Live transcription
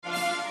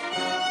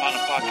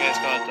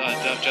podcast called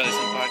Dove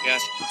Jellison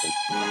Podcast.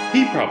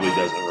 He probably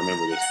doesn't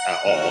remember this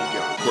at all.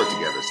 Report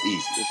together. It's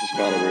easy. This is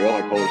kind of real.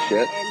 Like, holy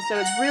shit. And so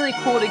it's really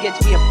cool to get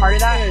to be a part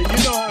of that. Hey,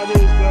 you know how it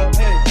is, bro.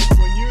 Hey,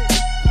 when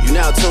you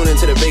now tune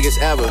into the biggest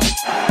ever.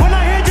 We're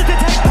not here just to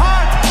take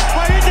part.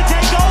 We're here to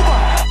take over.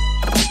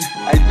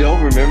 I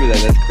don't remember that.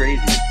 That's crazy.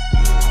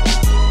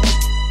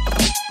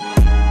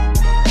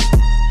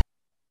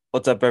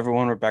 What's up,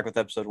 everyone? We're back with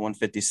episode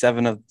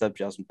 157 of the Dove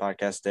Jellison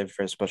Podcast. Today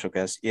for a special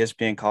guest,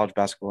 ESPN college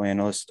basketball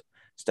analyst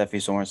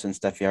Steffi Sorensen.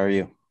 Steffi, how are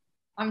you?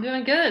 I'm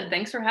doing good.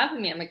 Thanks for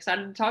having me. I'm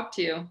excited to talk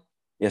to you.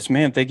 Yes,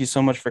 ma'am. Thank you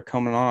so much for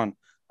coming on.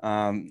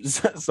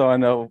 So I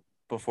know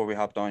before we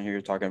hopped on here,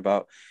 you're talking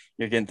about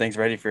you're getting things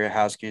ready for your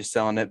house, you're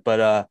selling it.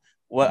 But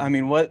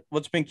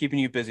what's been keeping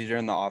you busy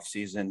during the off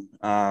season?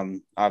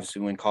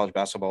 Obviously, when college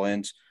basketball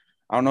ends,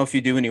 I don't know if you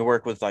do any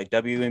work with like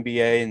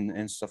WNBA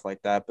and stuff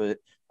like that, but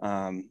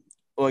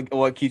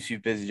what keeps you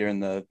busy during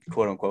the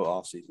quote unquote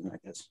off season, I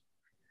guess?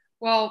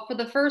 Well, for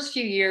the first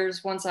few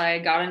years, once I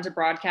got into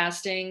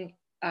broadcasting,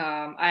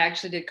 I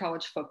actually did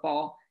college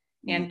football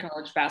and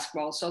college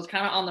basketball. So I was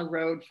kind of on the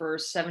road for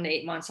 7 to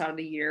 8 months out of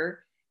the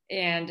year.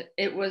 And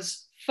it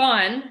was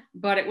fun,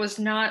 but it was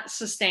not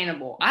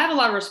sustainable. I have a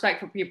lot of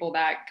respect for people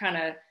that kind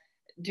of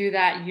do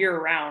that year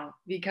round,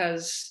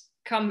 because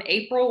come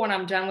April, when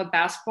I'm done with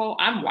basketball,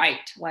 I'm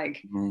wiped.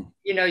 Like,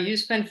 you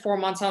spend 4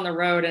 months on the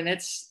road and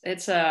it's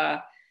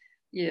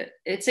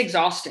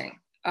exhausting.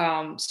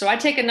 So I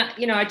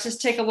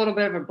just take a little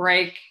bit of a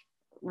break,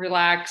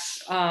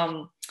 relax.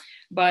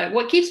 But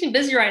what keeps me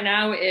busy right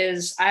now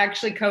is I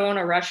actually co-own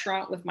a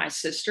restaurant with my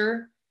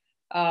sister,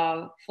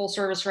 full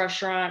service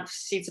restaurant,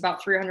 seats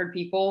about 300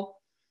 people.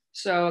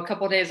 So a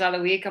couple of days out of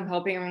the week, I'm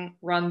helping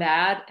run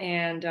that.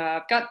 And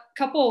I've got a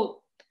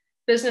couple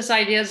business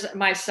ideas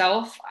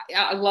myself.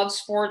 I love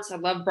sports. I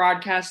love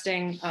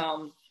broadcasting.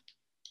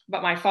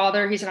 But my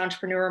father, he's an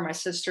entrepreneur, my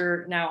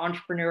sister now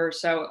entrepreneur.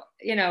 So,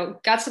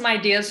 got some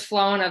ideas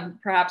flowing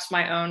of perhaps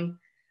my own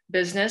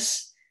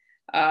business.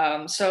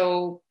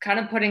 So kind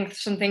of putting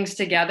some things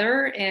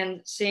together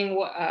and seeing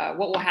what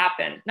will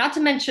happen. Not to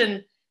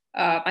mention,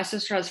 my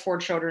sister has 4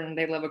 children and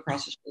they live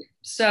across the street.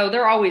 So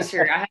they're always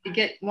here. I had to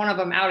get one of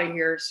them out of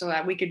here so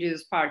that we could do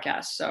this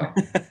podcast. So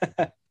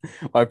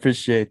I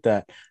appreciate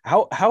that.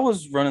 How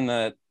was running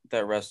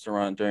that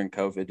restaurant during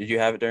COVID? Did you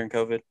have it during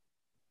COVID?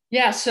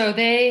 Yeah, so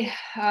it's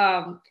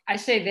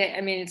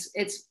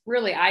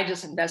really, I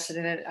just invested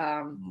in it,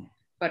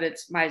 but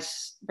it's my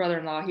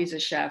brother-in-law, he's a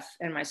chef,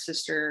 and my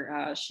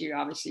sister, she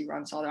obviously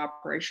runs all the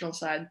operational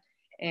side.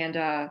 And,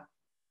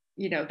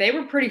 they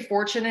were pretty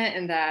fortunate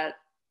in that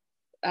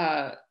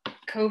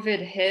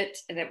COVID hit,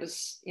 and it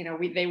was,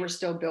 they were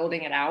still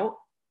building it out.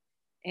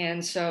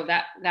 And so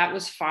that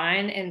was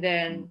fine. And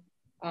then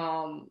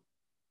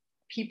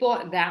people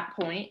at that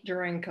point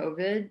during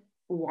COVID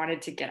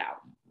wanted to get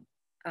out.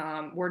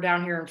 We're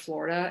down here in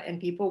Florida and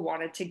people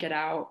wanted to get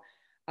out.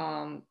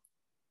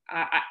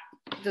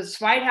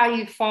 Despite how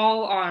you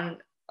fall on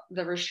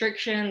the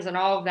restrictions and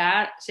all of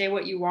that, say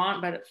what you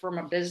want, but from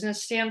a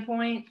business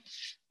standpoint,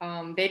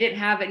 they didn't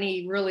have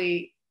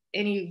anything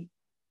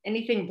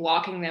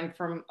blocking them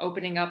from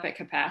opening up at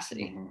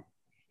capacity.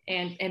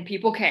 And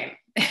people came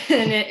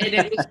and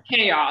it was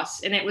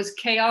chaos. And it was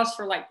chaos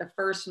for like the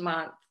first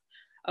month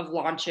of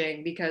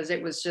launching, because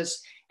it was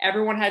just,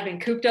 everyone had been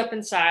cooped up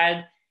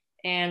inside.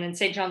 And in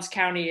St. Johns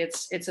County,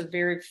 it's a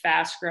very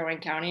fast growing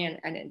county, and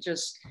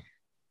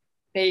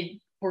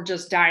they were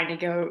just dying to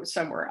go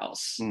somewhere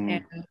else.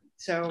 And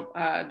so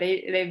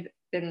they've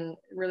been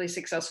really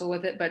successful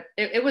with it, but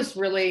it was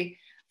really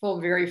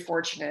very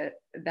fortunate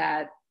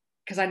that,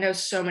 because I know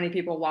so many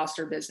people lost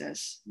their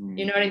business.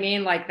 You know what I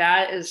mean? Like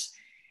I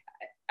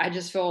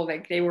just feel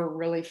like they were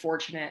really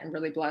fortunate and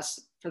really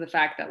blessed for the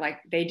fact that like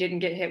they didn't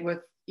get hit with,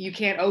 you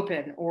can't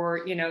open,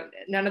 or,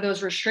 none of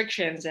those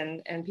restrictions,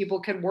 and people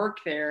could work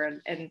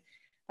there, and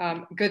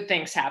good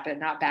things happen,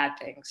 not bad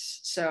things.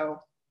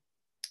 So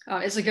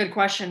it's a good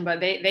question,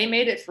 but they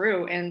made it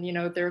through, and,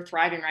 they're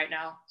thriving right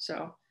now.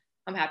 So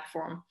I'm happy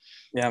for them.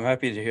 Yeah, I'm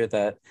happy to hear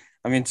that.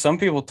 I mean, some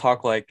people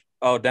talk like,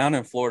 oh, down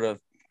in Florida,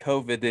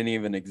 COVID didn't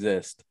even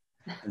exist.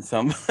 And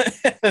some,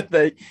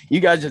 you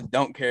guys just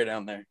don't care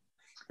down there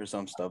for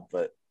some stuff,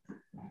 but.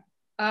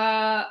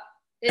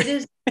 It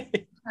is.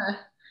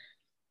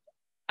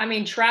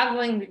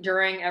 Traveling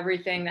during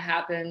everything that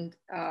happened,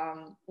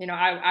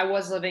 I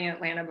was living in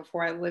Atlanta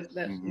before I moved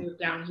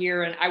down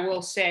here. And I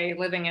will say,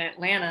 living in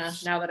Atlanta,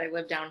 now that I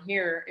live down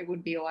here, it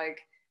would be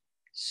like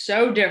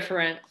so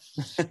different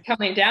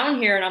coming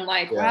down here. And I'm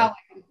like, wow,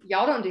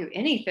 y'all don't do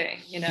anything,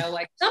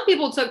 like some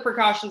people took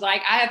precautions.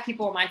 Like I have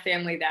people in my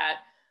family that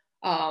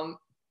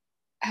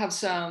have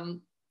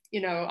some,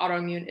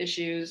 autoimmune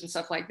issues and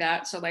stuff like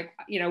that. So like,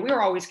 we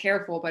were always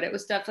careful, but it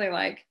was definitely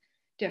like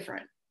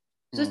different.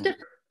 Just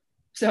different.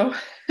 So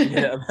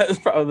yeah,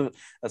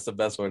 that's the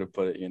best way to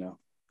put it,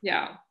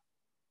 Yeah.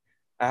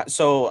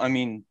 So,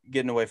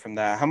 getting away from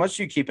that, how much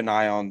do you keep an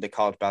eye on the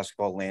college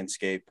basketball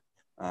landscape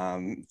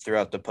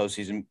throughout the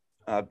postseason?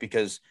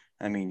 Because,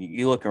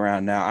 you look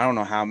around now, I don't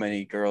know how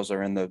many girls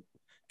are in the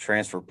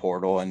transfer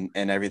portal and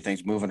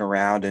everything's moving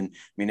around. And I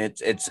mean,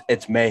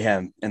 it's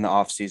mayhem in the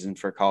off season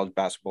for college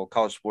basketball,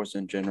 college sports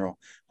in general.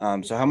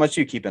 So how much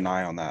do you keep an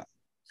eye on that?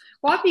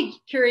 Well, I'd be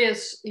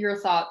curious your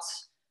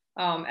thoughts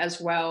as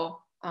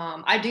well.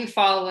 I do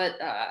follow it,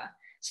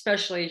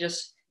 especially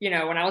just,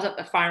 when I was at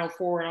the Final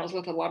Four and I was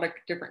with a lot of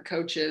different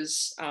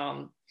coaches,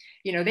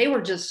 they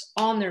were just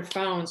on their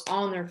phones.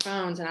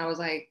 And I was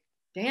like,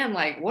 damn,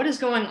 like, what is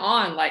going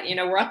on? Like,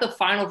 we're at the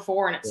Final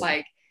Four and it's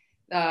like,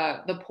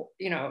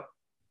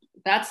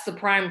 that's the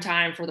prime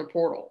time for the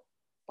portal.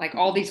 Like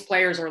all these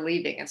players are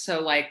leaving. And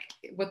so like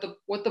with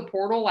the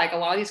portal, like a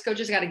lot of these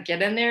coaches got to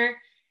get in there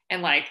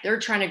and like, they're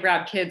trying to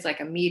grab kids like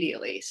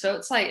immediately. So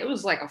it's like, it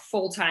was like a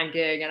full-time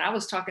gig. And I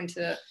was talking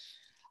to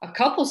a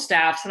couple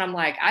staffs and I'm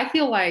like, I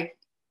feel like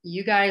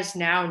you guys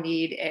now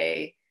need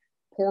a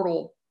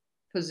portal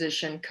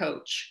position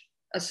coach,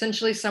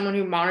 essentially someone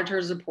who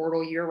monitors the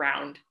portal year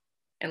round.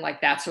 And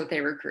like, that's what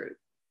they recruit.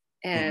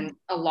 And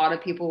a lot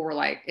of people were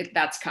like,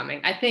 that's coming.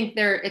 I think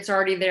it's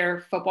already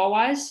there football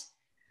wise.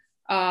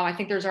 I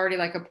think there's already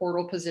like a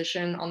portal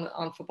position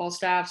on football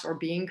staffs or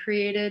being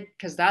created.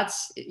 Cause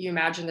you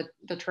imagine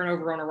the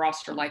turnover on a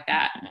roster like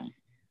that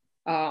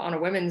on a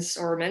women's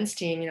or a men's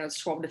team, it's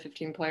 12 to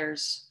 15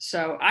 players.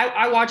 So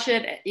I watch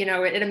it,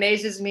 it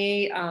amazes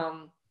me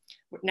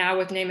now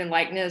with name and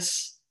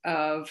likeness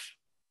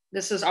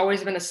this has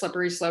always been a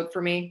slippery slope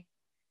for me.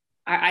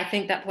 I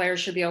think that players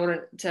should be able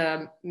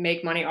to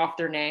make money off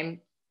their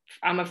name.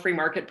 I'm a free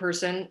market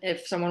person.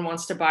 If someone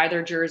wants to buy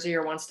their jersey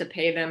or wants to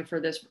pay them for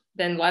this,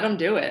 then let them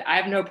do it. I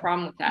have no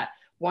problem with that.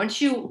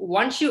 Once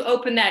you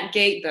open that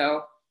gate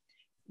though,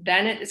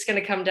 then it's going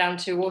to come down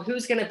to, well,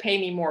 who's going to pay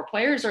me more?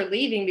 Players are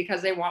leaving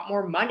because they want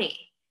more money.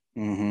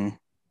 Mm-hmm.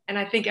 And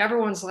I think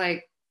everyone's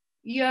like,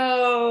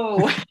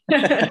 yo,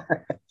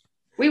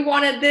 we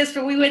wanted this,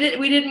 but we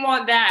didn't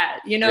want that.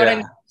 You know what I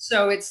mean?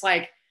 So it's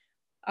like,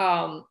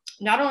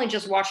 not only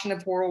just watching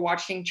the portal,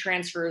 watching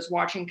transfers,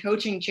 watching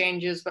coaching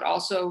changes, but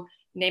also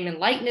name and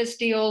likeness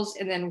deals.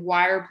 And then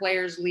why are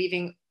players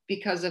leaving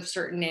because of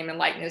certain name and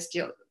likeness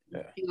deals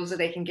that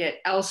they can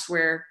get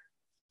elsewhere.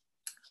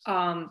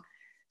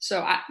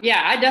 So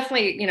I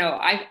definitely,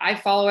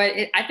 I follow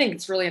it. I think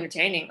it's really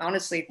entertaining.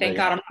 Honestly, thank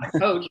God I'm not a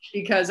coach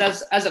because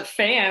as a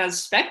fan, as a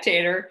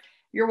spectator,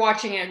 you're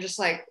watching it and just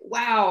like,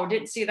 wow,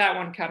 didn't see that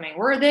one coming.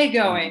 Where are they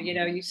going?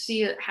 You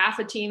see half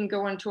a team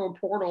go into a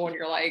portal and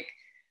you're like,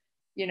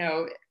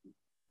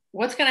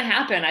 what's going to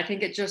happen? I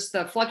think it's just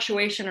the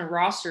fluctuation in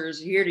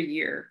rosters year to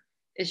year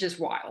is just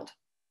wild.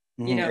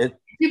 If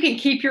you can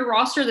keep your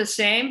roster the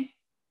same,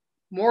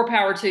 more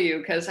power to you,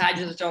 because I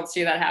just don't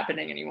see that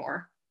happening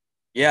anymore.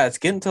 Yeah, it's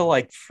getting to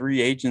like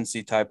free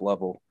agency type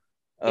level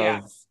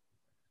of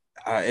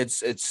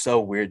it's so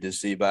weird to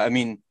see. But I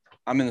mean,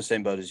 I'm in the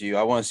same boat as you.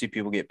 I want to see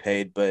people get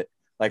paid, but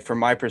like from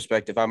my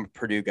perspective, I'm a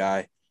Purdue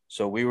guy.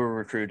 So we were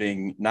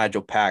recruiting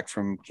Nigel Pack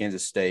from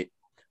Kansas State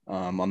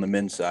on the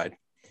men's side.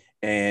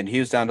 And he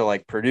was down to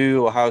like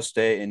Purdue, Ohio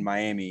State, and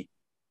Miami.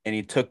 And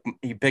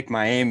he picked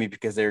Miami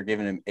because they were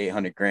giving him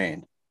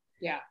 $800,000.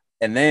 Yeah.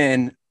 And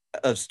then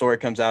a story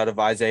comes out of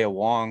Isaiah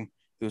Wong,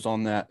 who's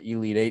on that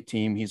Elite Eight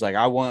team. He's like,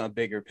 I want a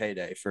bigger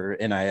payday for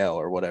NIL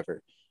or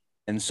whatever.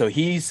 And so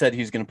he said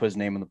he's going to put his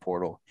name in the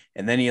portal.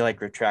 And then he like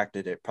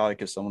retracted it, probably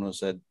because someone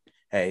said,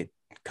 hey,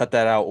 cut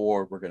that out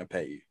or we're going to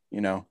pay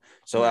you,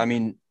 So, I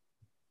mean,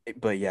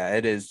 but yeah,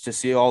 it is to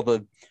see all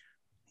the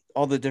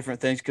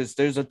different things, because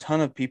there's a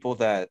ton of people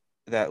that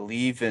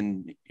leave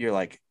and you're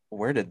like,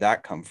 where did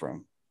that come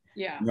from?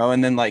 Yeah.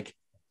 And then like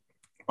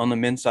on the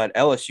men's side,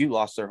 LSU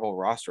lost their whole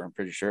roster, I'm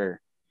pretty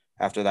sure,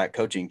 after that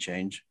coaching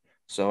change.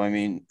 So, I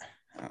mean,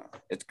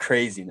 it's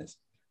craziness,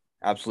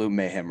 absolute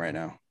mayhem right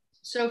now.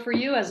 So for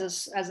you as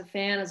a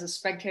fan, as a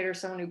spectator,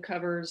 someone who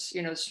covers,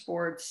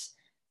 sports,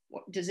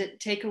 does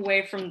it take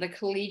away from the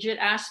collegiate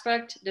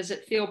aspect? Does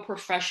it feel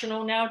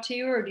professional now to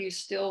you, or do you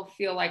still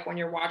feel like when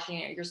you're watching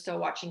it, you're still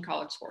watching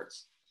college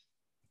sports?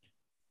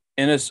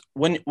 And it's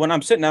when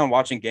I'm sitting down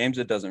watching games,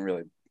 it doesn't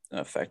really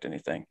affect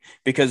anything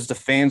because the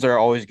fans are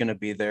always going to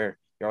be there.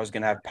 You're always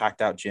going to have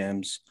packed out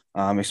gyms,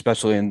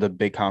 especially in the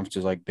big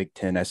conferences like Big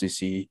Ten,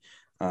 SEC,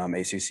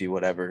 ACC,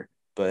 whatever.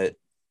 But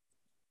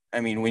I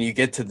mean, when you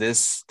get to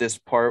this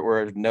part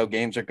where no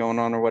games are going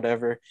on or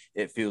whatever,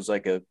 it feels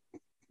like a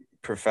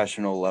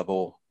professional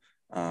level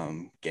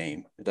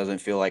game. It doesn't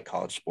feel like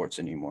college sports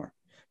anymore.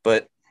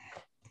 But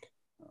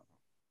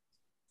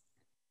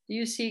do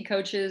you see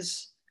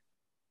coaches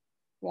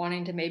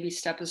wanting to maybe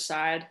step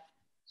aside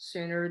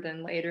sooner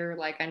than later?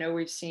 Like, I know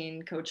we've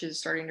seen coaches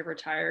starting to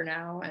retire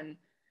now, and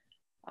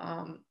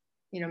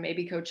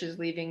maybe coaches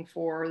leaving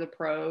for the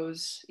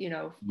pros,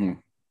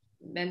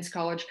 men's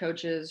college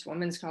coaches,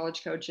 women's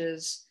college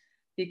coaches,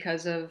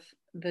 because of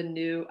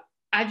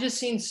I've just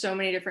seen so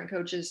many different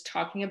coaches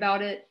talking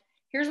about it.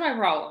 Here's my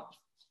problem.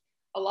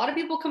 A lot of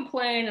people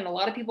complain and a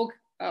lot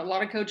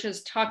of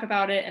coaches talk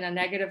about it in a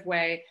negative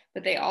way,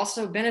 but they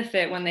also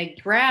benefit when they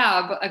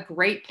grab a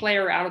great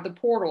player out of the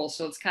portal.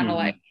 So it's kind of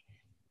like,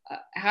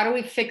 how do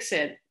we fix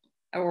it?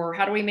 Or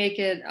how do we make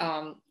it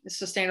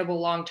sustainable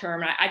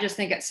long-term? I just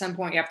think at some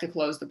point you have to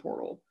close the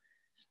portal.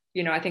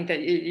 I think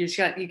that you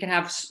can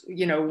have,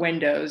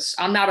 windows.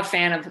 I'm not a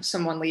fan of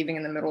someone leaving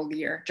in the middle of the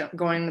year,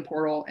 going in the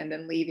portal and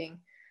then leaving.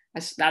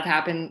 That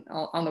happened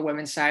on the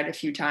women's side a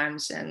few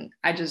times. And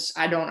I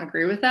don't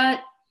agree with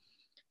that.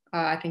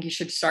 I think you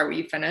should start where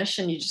you finish,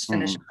 and you just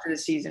finish for the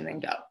season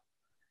and go,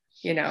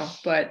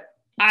 but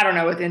I don't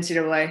know with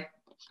NCAA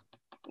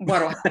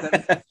what'll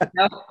happen.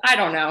 I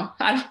don't know.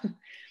 I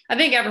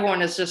think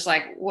everyone is just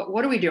like,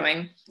 what are we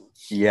doing?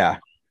 Yeah.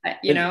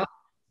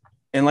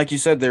 And like you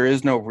said, there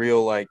is no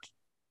real like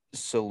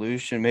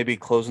solution, maybe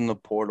closing the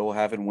portal,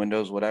 having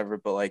windows, whatever,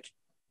 but like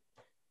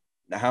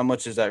how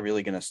much is that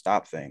really going to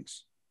stop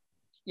things?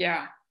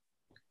 Yeah.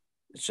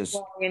 It's just,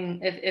 well, I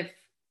mean,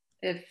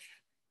 if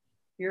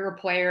you're a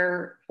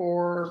player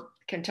for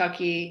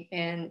Kentucky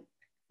and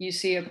you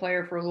see a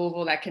player for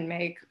Louisville that can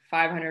make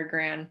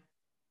 $500,000,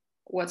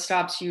 what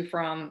stops you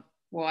from,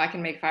 well, I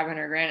can make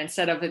 $500,000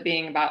 instead of it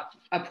being about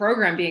a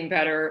program being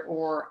better,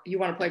 or you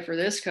want to play for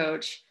this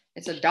coach?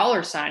 It's a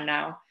dollar sign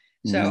now.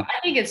 So I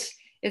think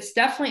it's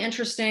definitely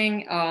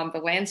interesting.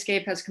 The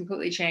landscape has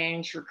completely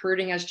changed.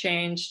 Recruiting has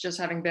changed, just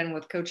having been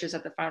with coaches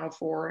at the Final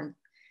Four. And,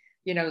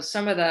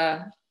 some of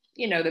the,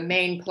 the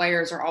main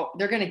players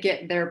they're going to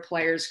get their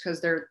players because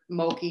they're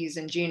Mulkeys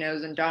and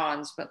Genos and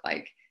Dons, but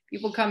like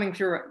people coming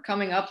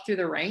up through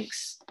the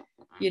ranks,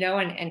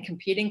 and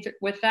competing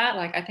with that.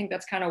 Like, I think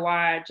that's kind of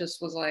why I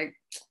just was like,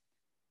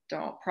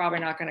 probably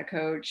not going to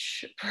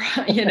coach,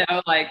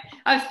 like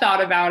I've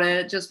thought about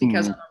it just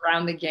because I'm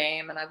around the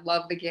game and I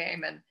love the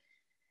game. And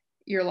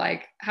you're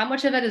like, how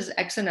much of it is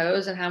X and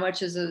O's and how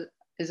much is it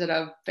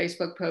a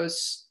Facebook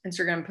post,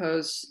 Instagram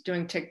posts,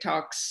 doing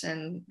TikToks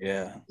and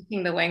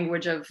speaking the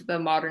language of the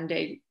modern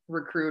day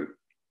recruit?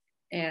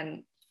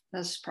 And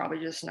that's probably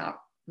just not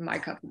my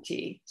cup of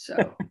tea.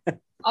 So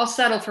I'll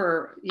settle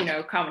for,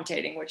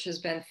 commentating, which has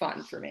been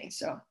fun for me.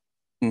 So.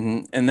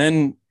 And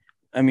then,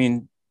 I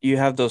mean, you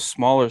have those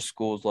smaller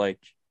schools like,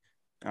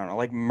 I don't know,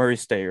 like Murray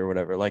State or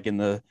whatever, like in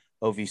the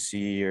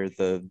OVC or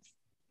the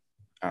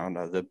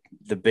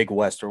Big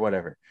West or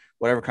whatever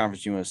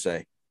conference you want to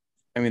say.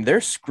 I mean,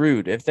 they're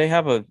screwed. If they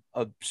have a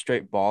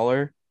straight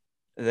baller,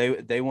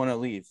 they want to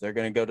leave. They're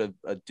going to go to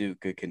a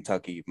Duke, a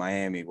Kentucky,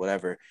 Miami,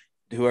 whatever,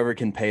 whoever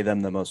can pay them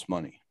the most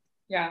money.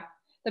 Yeah.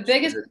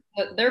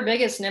 Their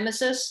biggest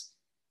nemesis,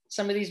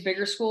 some of these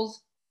bigger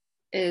schools,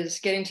 is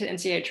getting to the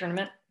NCAA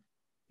tournament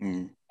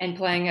and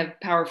playing a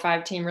Power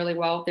 5 team really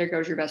well. There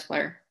goes your best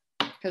player,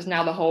 because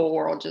now the whole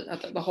world,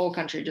 the whole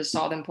country just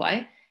saw them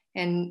play,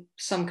 and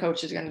some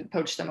coach is going to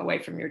poach them away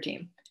from your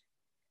team.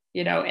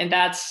 And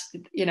that's,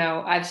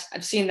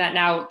 I've seen that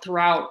now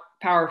throughout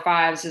Power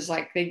 5s, is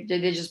like they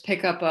just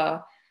pick up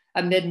a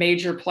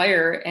mid-major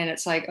player, and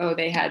it's like, oh,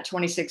 they had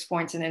 26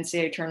 points in the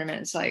NCAA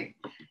tournament. It's like,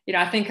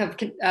 I think of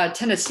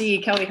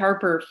Tennessee. Kelly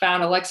Harper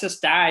found Alexis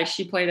Dye.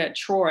 She played at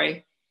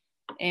Troy,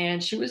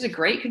 and she was a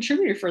great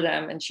contributor for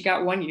them. And she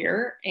got 1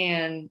 year,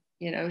 and,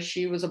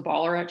 she was a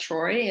baller at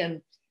Troy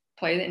and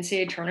played the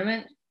NCAA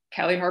tournament.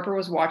 Kelly Harper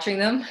was watching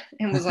them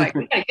and was like,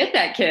 we got to get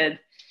that kid.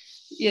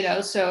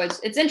 So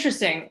it's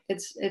interesting.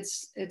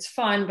 It's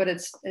fun, but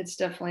it's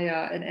definitely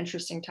an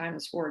interesting time in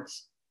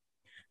sports.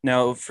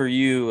 Now, for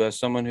you, as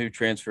someone who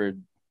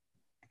transferred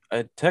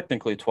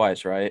technically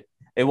twice, right?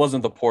 It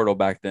wasn't the portal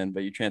back then,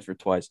 but you transferred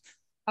twice.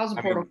 I was a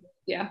portal.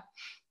 Yeah.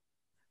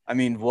 I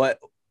mean,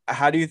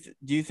 how do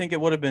you think it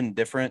would have been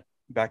different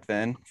back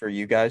then for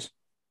you guys?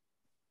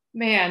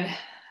 Man,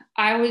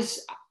 I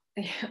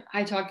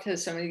talked to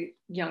so many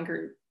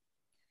younger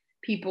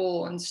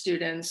people and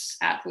students,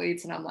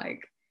 athletes, and I'm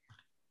like,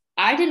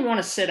 I didn't want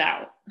to sit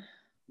out.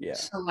 Yeah.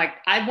 So like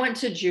I went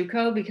to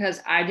JUCO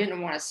because I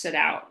didn't want to sit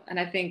out. And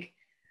I think,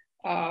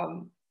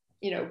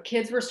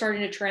 kids were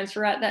starting to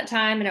transfer at that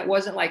time, and it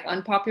wasn't like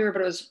unpopular,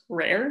 but it was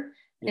rare.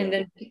 Yeah. And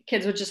then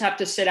kids would just have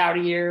to sit out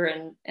a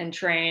year and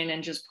train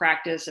and just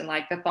practice. And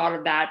like the thought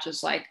of that,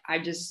 just like, I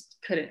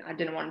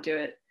didn't want to do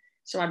it.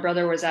 So my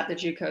brother was at the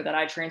JUCO that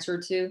I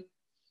transferred to.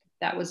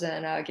 That was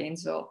in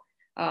Gainesville.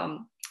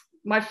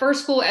 My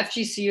first school,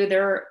 FGCU,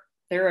 they're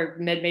a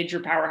mid-major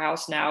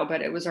powerhouse now,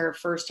 but it was our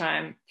first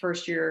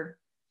year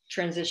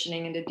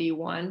transitioning into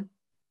D1.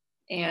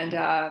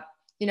 And,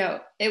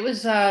 it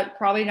was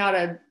probably not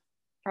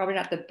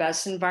the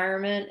best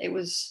environment. It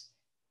was,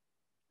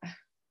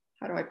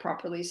 how do I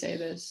properly say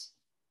this?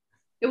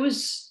 I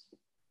was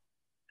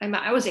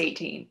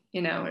 18,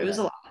 it was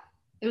a lot.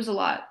 It was a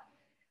lot.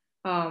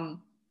 And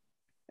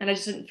I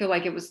just didn't feel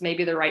like it was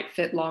maybe the right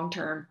fit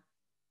long-term.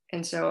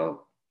 And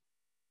so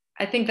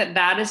I think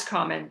that is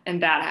common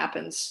and that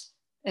happens.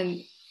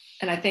 And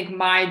I think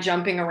my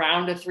jumping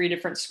around to 3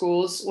 different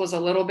schools was a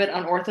little bit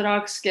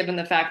unorthodox, given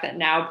the fact that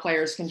now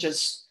players can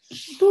just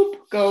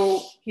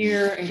go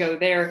here and go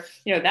there.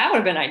 That would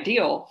have been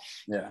ideal.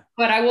 Yeah.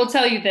 But I will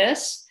tell you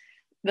this,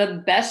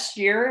 the best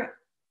year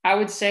I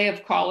would say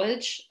of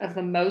college, of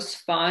the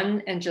most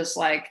fun and just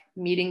like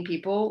meeting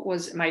people,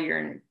 was my year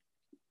in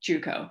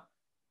JUCO.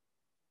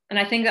 And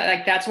I think that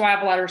like, that's why I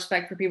have a lot of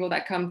respect for people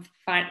that come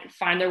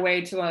find their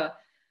way to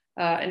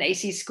an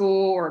AC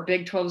school or a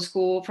Big 12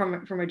 school from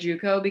a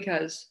JUCO,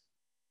 because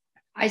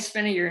I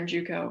spent a year in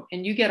JUCO,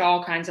 and you get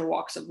all kinds of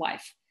walks of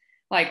life.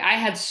 Like I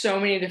had so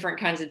many different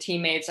kinds of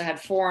teammates. I had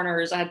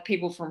foreigners, I had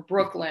people from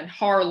Brooklyn,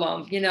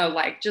 Harlem,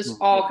 like just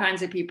all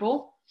kinds of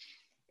people.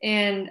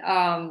 And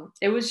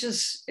it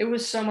was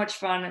so much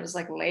fun. It was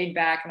like laid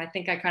back. And I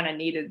think I kind of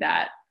needed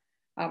that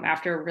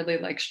after a really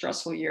like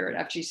stressful year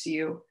at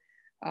FGCU,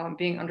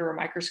 being under a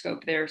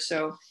microscope there.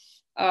 So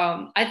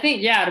I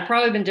think, yeah, it'd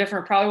probably been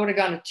different. Probably would have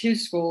gone to 2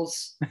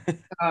 schools.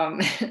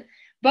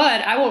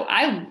 But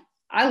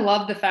I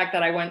love the fact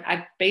that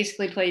I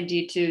basically played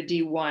D2,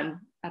 D1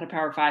 at a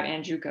Power 5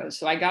 and JUCO.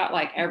 So I got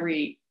like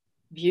every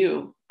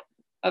view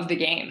of the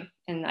game.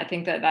 And I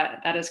think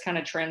that has kind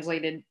of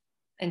translated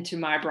into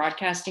my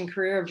broadcasting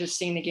career of just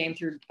seeing the game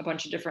through a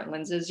bunch of different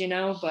lenses,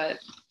 but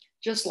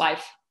just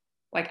life.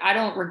 Like I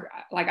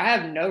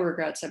have no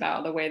regrets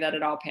about the way that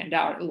it all panned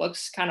out. It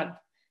looks kind of,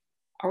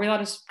 are we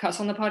allowed to cuss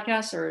on the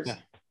podcast or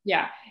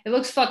yeah, it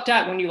looks fucked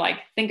up when you like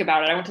think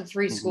about it. I went to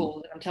 3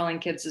 schools and I'm telling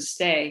kids to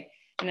stay.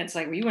 And it's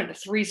like, well, you went to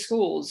 3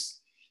 schools.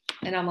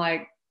 And I'm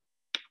like,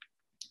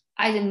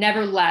 I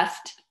never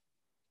left.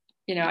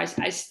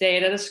 I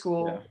stayed at a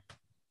school.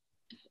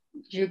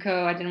 Yeah.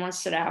 JUCO, I didn't want to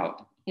sit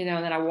out, and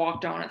then I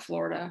walked on at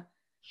Florida.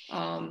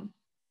 And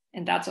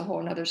that's a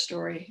whole nother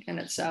story in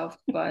itself.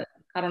 But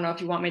I don't know if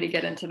you want me to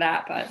get into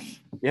that, but.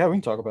 Yeah, we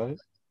can talk about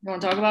it. You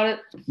want to talk about it?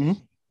 Mm-hmm.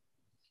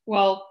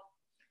 Well,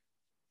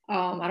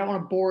 I don't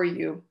want to bore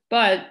you,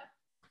 but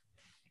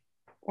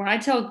when I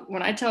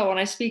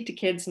speak to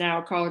kids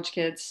now, college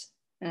kids,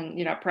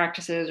 and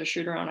practices or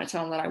shoot around, I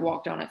tell them that I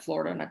walked on at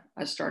Florida and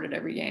I started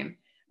every game.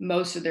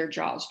 Most of their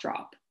jaws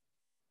drop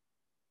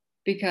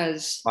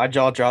because my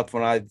jaw dropped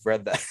when I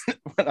read that.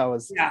 when I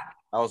was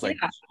like,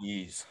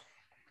 geez.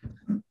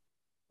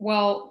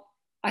 Well,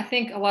 I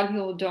think a lot of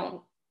people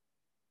don't.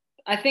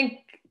 I think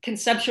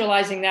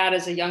conceptualizing that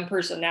as a young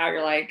person now,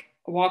 you're like,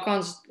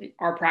 walk-ons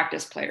are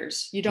practice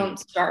players. You don't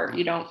start,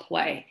 you don't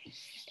play.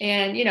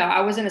 And,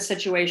 I was in a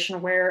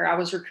situation where I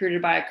was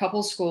recruited by a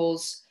couple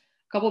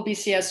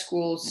BCS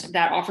schools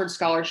that offered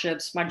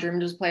scholarships. My dream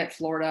was to play at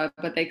Florida,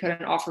 but they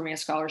couldn't offer me a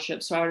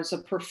scholarship. So I was a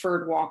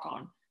preferred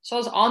walk-on. So I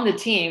was on the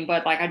team,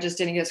 but like, I just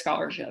didn't get a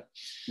scholarship.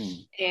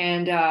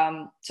 And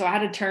so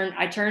I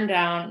turned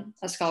down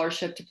a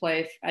scholarship to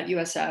play at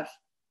USF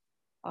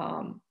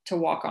to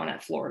walk on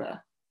at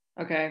Florida.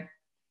 Okay.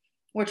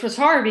 Which was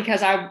hard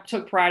because I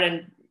took pride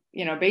in,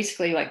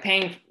 basically like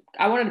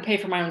I wanted to pay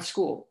for my own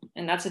school.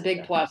 And that's a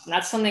big plus. And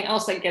that's something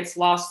else that gets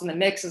lost in the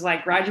mix is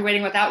like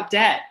graduating without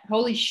debt.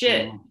 Holy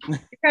shit. You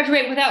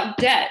graduate without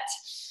debt.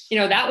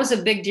 That was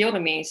a big deal to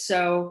me.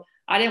 So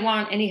I didn't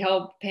want any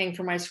help paying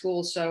for my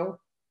school. So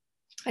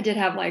I did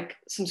have like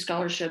some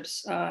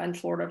scholarships in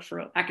Florida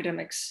for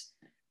academics.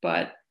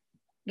 But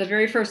the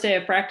very first day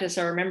of practice,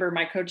 I remember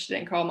my coach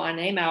didn't call my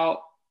name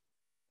out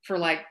for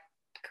like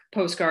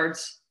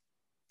postcards.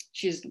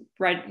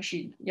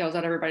 She yells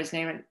out everybody's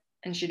name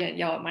and she didn't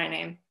yell at my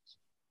name.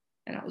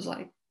 And I was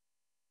like,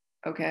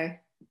 okay,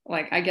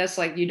 like, I guess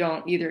like you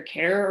don't either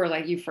care or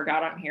like you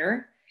forgot I'm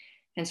here.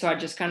 And so I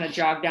just kind of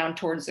jogged down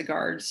towards the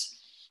guards.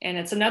 And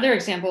it's another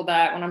example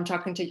that when I'm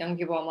talking to young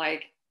people, I'm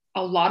like,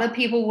 a lot of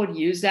people would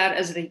use that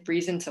as a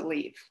reason to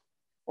leave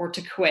or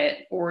to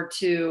quit or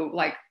to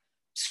like,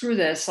 screw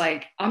this,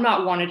 like I'm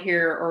not wanted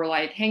here, or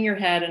like hang your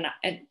head.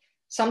 And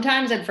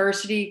sometimes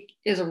adversity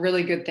is a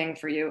really good thing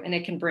for you and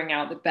it can bring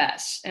out the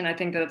best. And I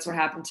think that's what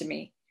happened to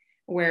me,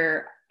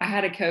 where I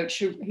had a coach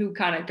who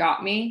kind of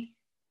got me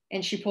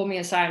and she pulled me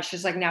aside and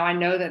she's like, now I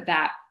know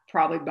that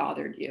probably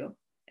bothered you.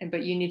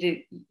 But you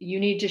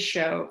need to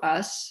show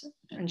us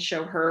and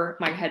show her,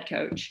 my head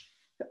coach.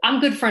 I'm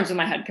good friends with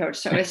my head coach,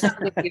 so it's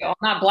not a big deal. I'm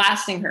not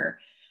blasting her,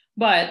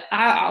 but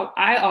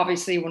I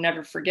obviously will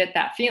never forget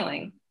that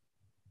feeling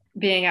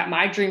being at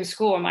my dream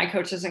school and my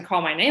coach doesn't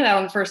call my name out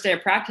on the first day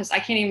of practice. I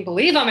can't even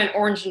believe I'm in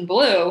orange and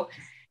blue.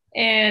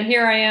 And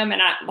here I am.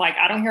 And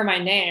I don't hear my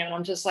name. And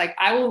I'm just like,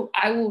 I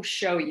will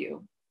show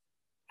you.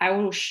 I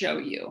will show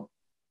you.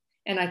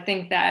 And I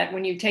think that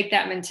when you take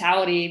that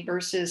mentality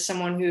versus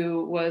someone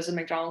who was a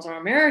McDonald's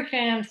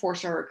All-American,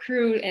 4-star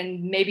recruit,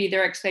 and maybe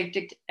their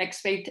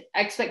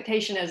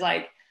expectation is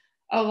like,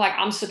 oh, like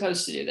I'm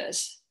supposed to do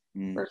this,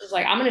 versus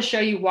like, I'm going to show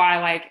you why,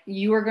 like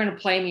you are going to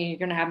play me and you're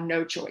going to have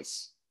no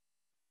choice.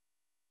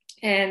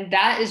 And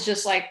that is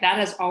just like, that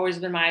has always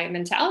been my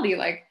mentality.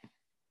 Like,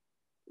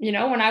 when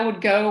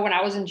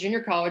I was in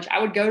junior college, I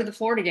would go to the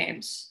Florida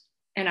games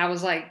and I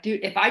was like,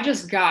 dude, if I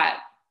just got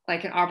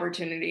like an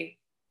opportunity,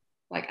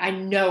 like, I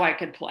know I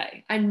could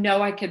play. I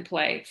know I could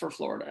play for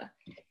Florida.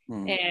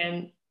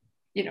 And,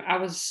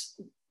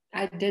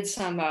 I did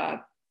some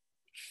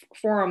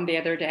forum the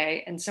other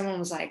day and someone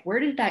was like, where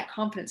did that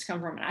confidence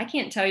come from? And I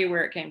can't tell you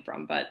where it came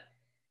from, but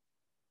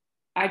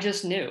I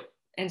just knew.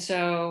 And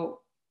so,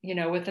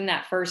 within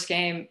that first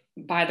game,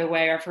 by the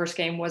way, our first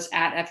game was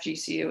at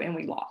FGCU and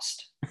we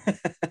lost.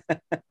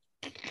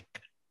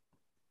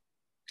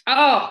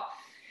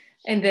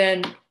 And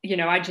then,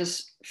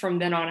 from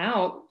then on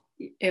out,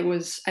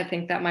 I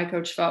think that my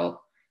coach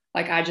felt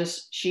like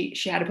she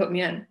had to put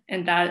me in.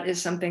 And that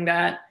is something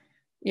that,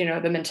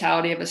 the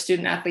mentality of a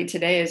student athlete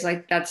today is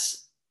like,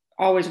 that's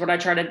always what I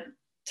try to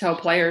tell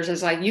players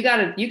is like, you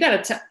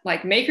gotta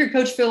like make your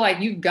coach feel like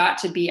you've got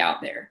to be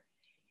out there.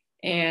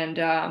 And,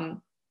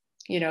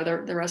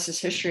 the rest is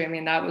history. I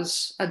mean, that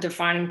was a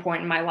defining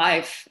point in my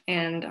life,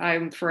 and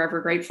I'm forever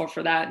grateful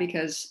for that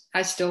because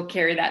I still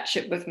carry that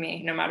chip with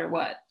me no matter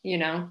what,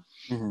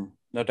 Mm-hmm.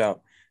 No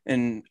doubt.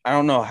 And I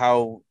don't know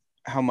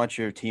how much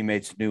your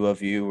teammates knew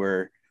of you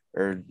or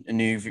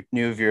knew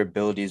of your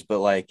abilities, but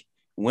like,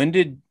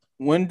 when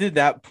was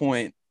that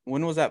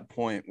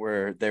point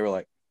where they were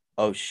like,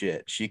 oh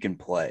shit, she can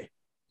play?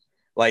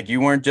 Like, you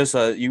weren't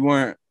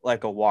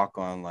like a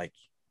walk-on, like,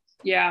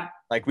 yeah.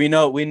 Like we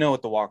know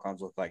what the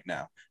walk-ons look like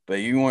now, but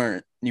you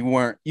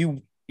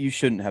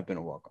shouldn't have been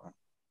a walk-on,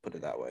 put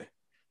it that way.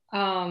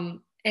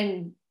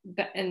 And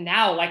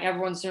now like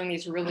everyone's doing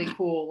these really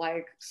cool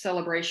like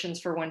celebrations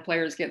for when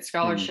players get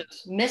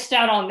scholarships. Missed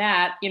out on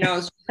that. I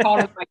was called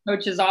into my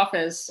coach's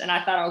office and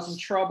I thought I was in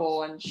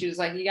trouble, and she was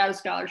like, you got a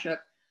scholarship.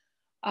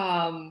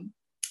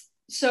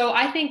 So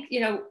I think,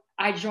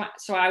 I joined,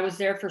 so I was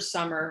there for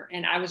summer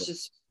and I was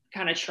just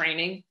kind of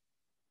training.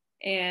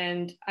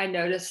 And I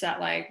noticed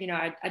that like,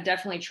 I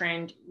definitely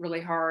trained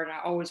really hard. I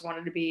always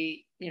wanted to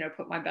be,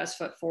 put my best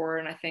foot forward.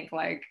 And I think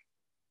like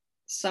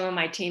some of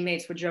my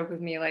teammates would joke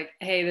with me like,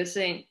 hey, this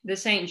ain't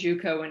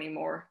JUCO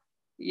anymore.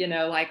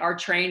 Like our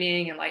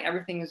training and like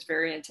everything was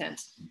very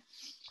intense.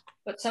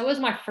 But so was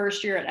my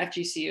first year at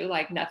FGCU.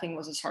 Like nothing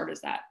was as hard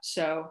as that.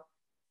 So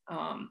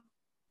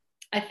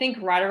I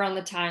think right around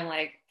the time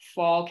like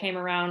fall came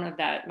around of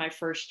that, my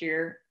first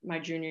year, my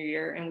junior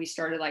year, and we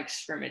started like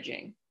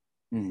scrimmaging.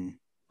 Mm-hmm.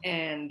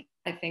 And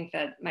I think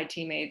that my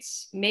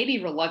teammates,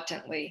 maybe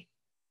reluctantly,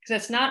 because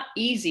it's not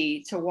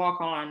easy to walk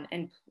on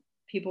and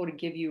people to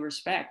give you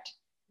respect.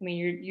 I mean,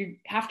 you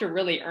have to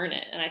really earn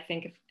it. And I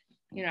think if,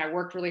 I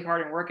worked really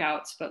hard in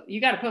workouts, but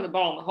you got to put the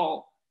ball in the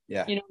hole.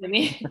 Yeah. You know what I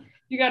mean?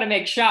 You got to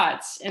make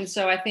shots. And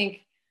so I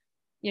think,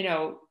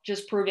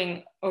 just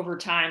proving over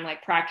time,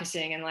 like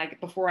practicing, and like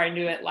before I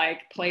knew it,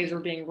 like plays were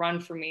being run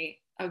for me.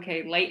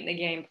 Okay, late in the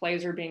game,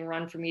 plays are being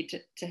run for me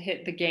to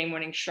hit the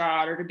game-winning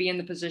shot or to be in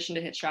the position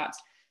to hit shots.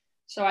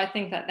 So I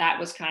think that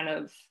was kind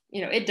of,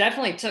 it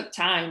definitely took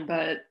time,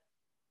 but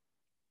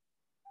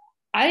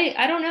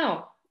I don't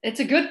know. It's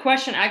a good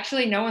question.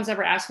 Actually, no one's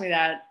ever asked me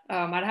that.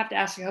 I'd have to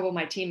ask a couple of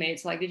my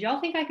teammates, like, did y'all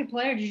think I could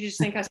play or did you just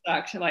think I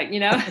sucked? Like,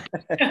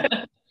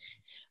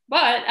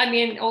 But I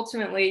mean,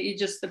 ultimately,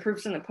 the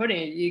proof's in the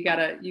pudding. You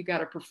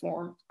gotta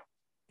perform.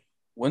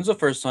 When's the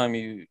first time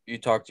you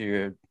talked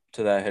to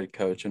that head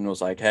coach and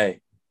was like,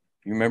 hey,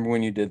 you remember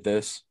when you did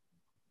this?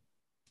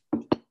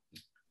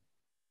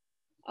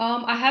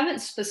 I haven't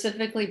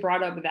specifically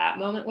brought up that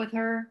moment with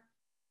her.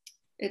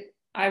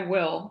 I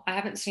will. I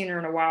haven't seen her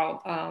in a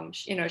while.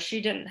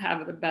 She didn't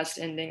have the best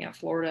ending at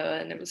Florida,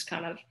 and it was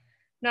kind of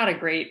not a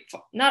great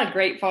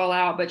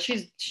fallout. But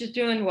she's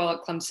doing well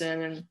at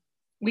Clemson, and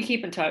we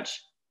keep in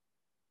touch.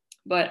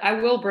 But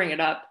I will bring it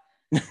up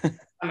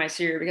on my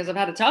series because I've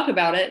had to talk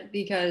about it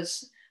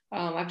because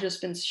I've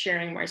just been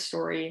sharing my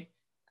story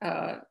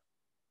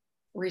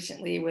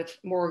recently with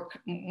more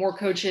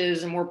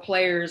coaches and more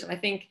players, and I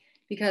think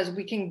because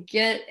we can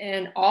get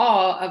in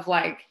awe of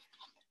like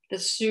the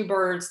Sue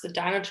Birds, the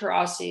Dinah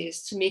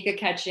Taurasi's, Tamika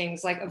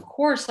Catchings. Like, of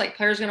course, like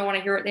players are going to want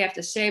to hear what they have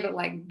to say, but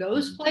like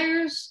those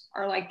players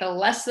are like the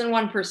less than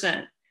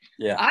 1%.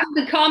 Yeah. I'm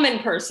the common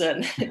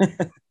person.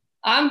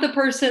 I'm the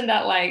person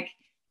that like,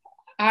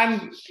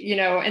 I'm,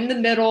 in the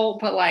middle,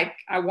 but like,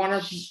 I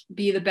want to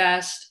be the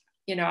best,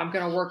 I'm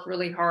going to work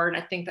really hard.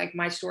 And I think like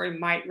my story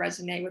might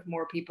resonate with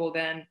more people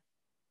than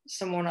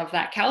someone of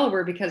that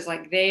caliber because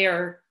like they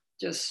are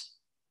just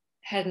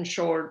head and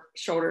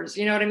shoulders,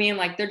 you know what I mean?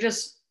 Like they're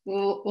just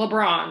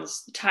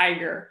LeBron's,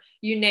 Tiger,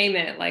 you name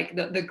it, like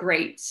the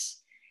greats,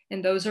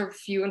 and those are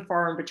few and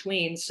far in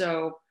between.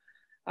 So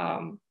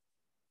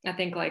I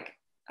think like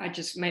I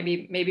just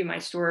maybe my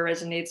story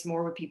resonates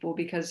more with people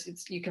because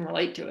you can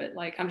relate to it.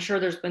 Like I'm sure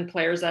there's been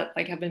players that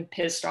like have been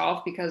pissed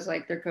off because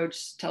like their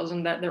coach tells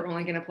them that they're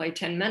only going to play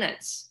 10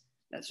 minutes.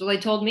 That's what they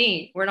told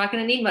me. We're not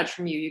going to need much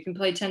from you. You can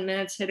play 10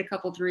 minutes, hit a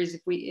couple threes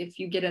if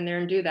you get in there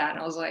and do that. And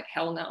I was like,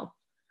 hell no.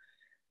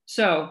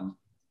 So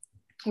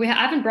I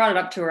haven't brought it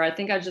up to her. I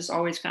think I just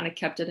always kind of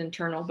kept it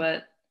internal,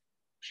 but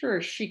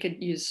sure, she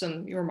could use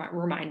some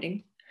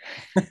reminding.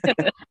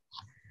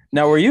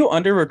 Now, were you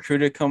under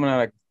recruited coming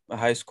out of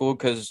high school?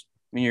 Because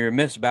when you're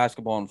Miss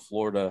Basketball in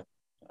Florida,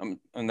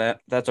 and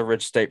that's a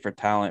rich state for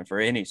talent for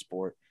any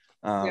sport.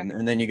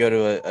 And then you go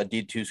to a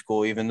D2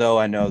 school, even though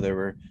I know they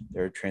were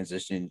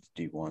transitioning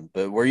to D1.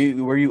 But were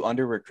you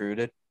under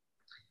recruited?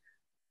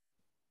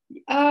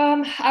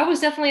 I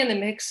was definitely in the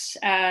mix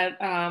at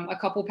a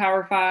couple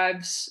Power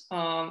Fives.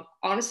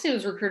 Honestly, I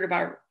was recruited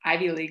by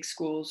Ivy League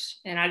schools,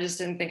 and I just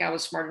didn't think I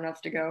was smart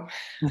enough to go.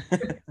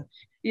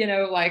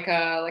 Like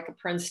a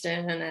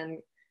Princeton and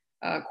then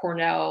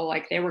Cornell,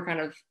 like they were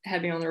kind of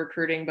heavy on the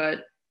recruiting.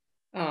 But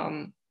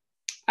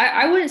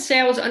I wouldn't say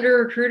I was under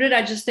recruited.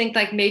 I just think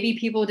like maybe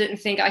people didn't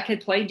think I could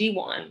play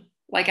D1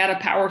 like at a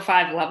Power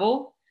 5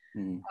 level.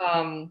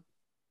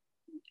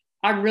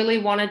 I really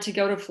wanted to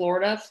go to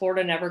Florida.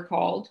 Florida never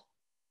called.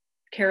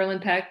 Carolyn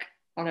Peck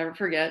I'll never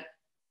forget.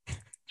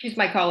 She's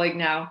my colleague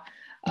now.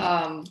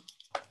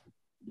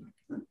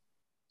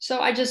 So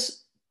I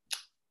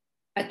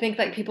think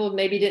like people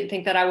maybe didn't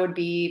think that I would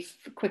be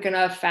quick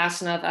enough,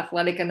 fast enough,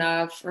 athletic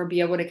enough, or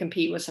be able to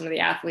compete with some of the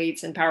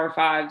athletes in Power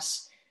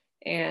Fives.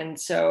 And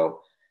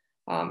so,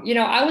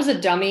 I was a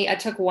dummy. I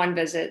took one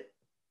visit.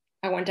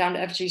 I went down to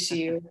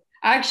FGCU.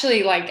 I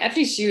actually like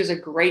FGCU is a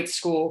great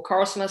school.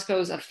 Carl Smesko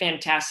is a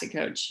fantastic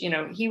coach.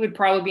 He would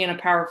probably be in a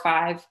Power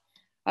Five.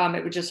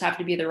 It would just have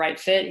to be the right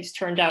fit. He's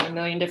turned out a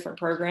million different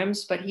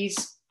programs, but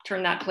he's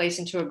turned that place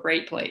into a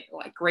great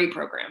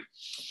program.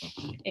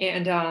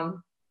 And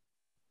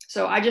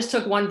so I just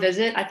took one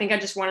visit. I think I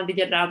just wanted to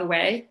get it out of the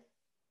way,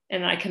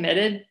 and I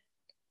committed.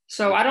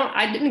 So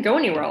I didn't go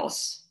anywhere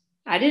else.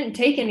 I didn't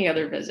take any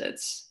other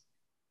visits.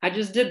 I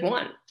just did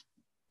one.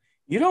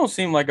 You don't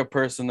seem like a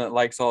person that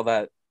likes all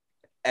that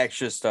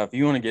extra stuff.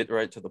 You want to get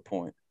right to the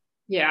point.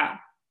 Yeah.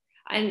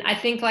 And I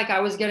think like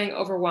I was getting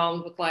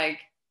overwhelmed with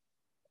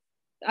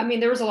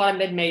there was a lot of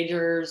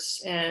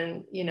mid-majors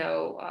and,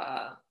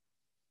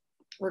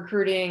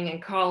 recruiting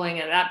and calling.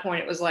 And at that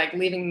point, it was like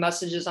leaving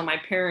messages on my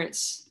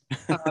parents'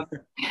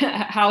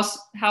 house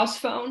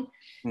phone,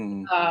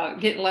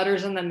 getting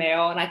letters in the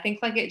mail. And I think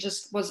like it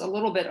just was a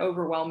little bit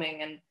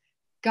overwhelming. And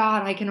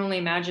God, I can only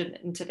imagine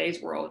in today's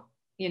world,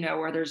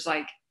 where there's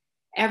like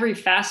every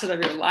facet of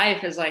your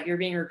life is like you're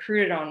being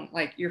recruited on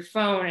like your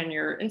phone and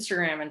your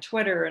Instagram and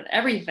Twitter and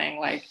everything.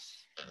 Like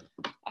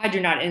I do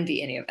not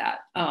envy any of that.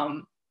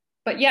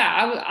 But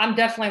yeah, I'm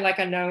definitely like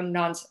a known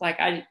nonsense. Like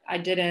I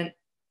didn't,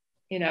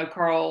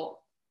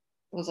 Carl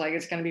was like,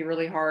 it's going to be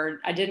really hard.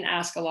 I didn't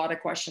ask a lot of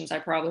questions I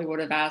probably would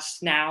have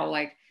asked now,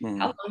 like how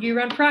long do you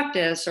run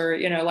practice or,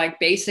 like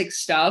basic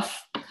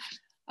stuff.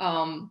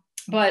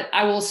 But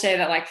I will say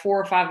that like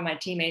 4 or 5 of my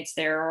teammates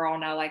there are all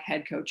now like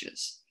head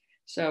coaches.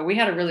 So we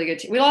had a really good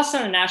team. We lost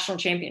on a national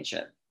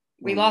championship.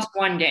 We lost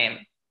one game.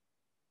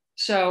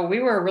 So we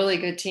were a really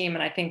good team.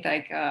 And I think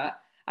like,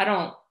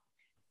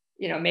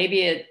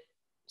 maybe it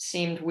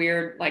seemed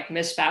weird, like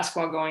Miss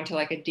Basketball going to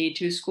like a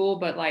D2 school,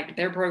 but like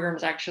their program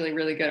is actually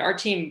really good. Our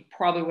team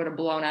probably would have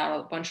blown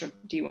out a bunch of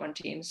D1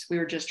 teams. We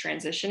were just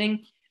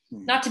transitioning,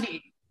 not to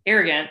be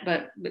arrogant,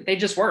 but they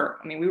just were.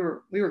 I mean,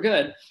 we were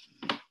good.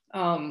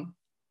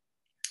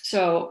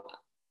 So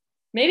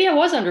maybe I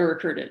was under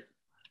recruited.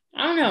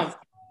 I don't know.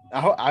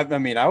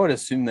 I would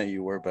assume that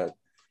you were, but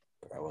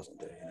I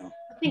wasn't there,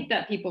 I think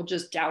that people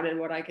just doubted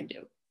what I could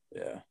do.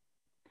 Yeah,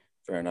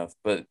 fair enough.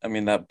 But I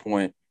mean, that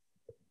point,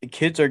 the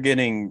kids are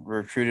getting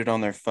recruited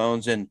on their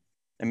phones, and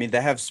I mean,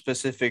 they have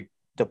specific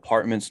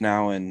departments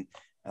now, and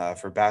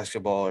for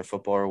basketball or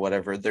football or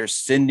whatever, they're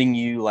sending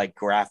you like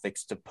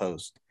graphics to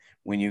post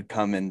when you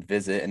come and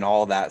visit and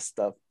all that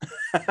stuff.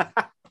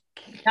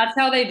 That's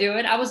how they do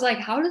it. I was like,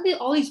 how do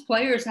all these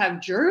players have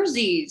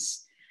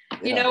jerseys?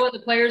 When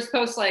the players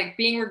post like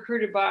being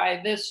recruited by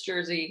this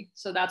jersey,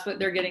 so that's what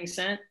they're getting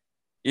sent.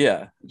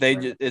 Yeah, they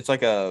do it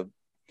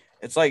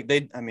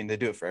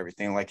for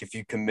everything. Like if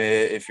you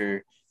commit, if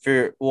you're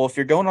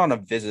going on a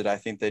visit, I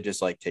think they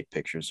just like take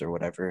pictures or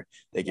whatever.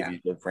 They give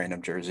you the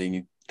random jersey and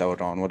you throw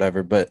it on,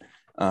 whatever. But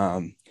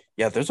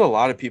there's a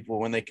lot of people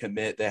when they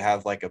commit, they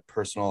have like a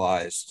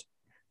personalized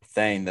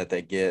thing that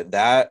they get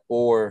that,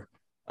 or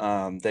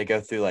they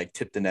go through like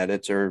Tipton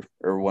Edits or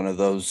one of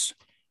those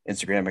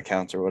Instagram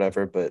accounts or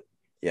whatever. But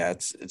yeah,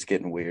 it's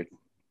getting weird.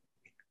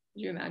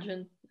 Could you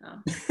imagine? No.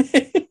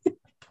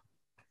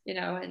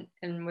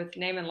 And with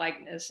name and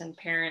likeness and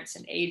parents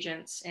and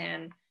agents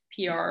and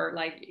PR,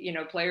 like,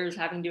 players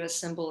having to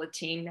assemble a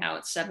team now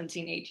at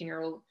 17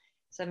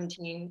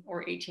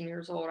 or 18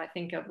 years old. I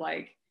think of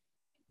like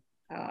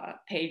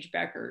Paige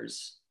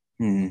Becker's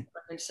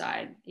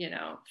side,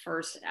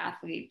 first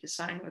athlete to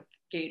sign with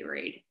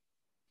Gatorade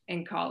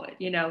and call it,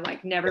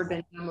 like never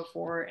been done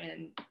before.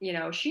 And,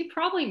 she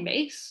probably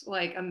makes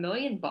like $1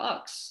 million.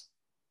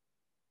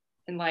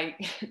 And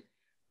like,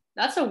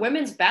 that's a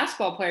women's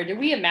basketball player. Did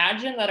we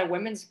imagine that a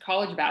women's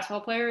college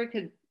basketball player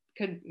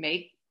could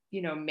make,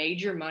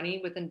 major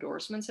money with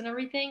endorsements and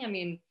everything? I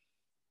mean,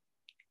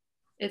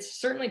 it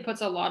certainly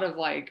puts a lot of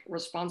like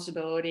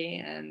responsibility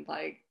and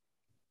like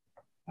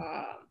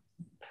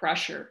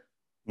pressure.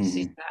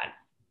 See that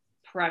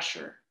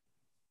pressure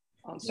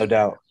on no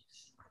doubt.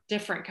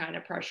 Different kind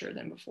of pressure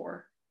than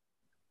before.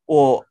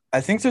 Well,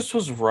 I think this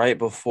was right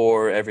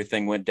before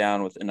everything went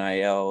down with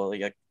NIL.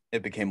 Like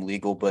it became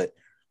legal, but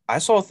I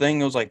saw a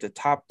thing. It was like the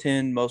top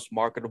 10 most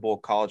marketable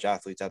college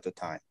athletes at the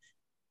time.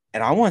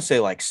 And I want to say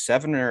like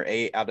 7 or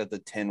 8 out of the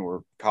 10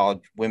 were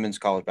women's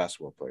college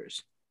basketball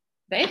players.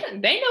 They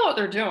know what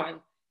they're doing.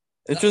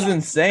 It's just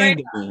insane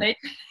to me.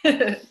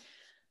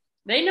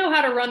 They know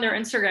how to run their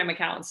Instagram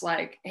accounts.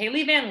 Like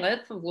Haley Van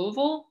Lith of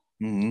Louisville,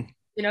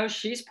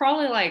 she's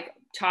probably like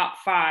top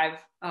 5.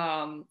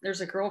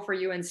 There's a girl for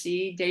UNC,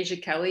 Deja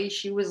Kelly.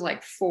 She was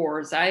like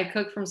 4. Zaya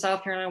Cook from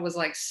South Carolina was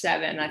like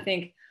 7. I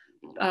think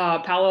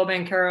Paolo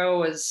Banchero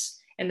was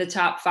in the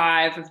top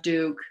 5 of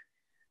Duke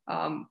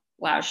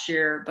last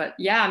year. But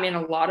yeah, I mean,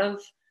 a lot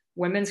of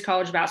women's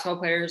college basketball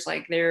players,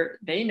 like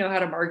they know how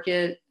to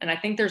market. And I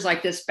think there's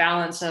like this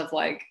balance of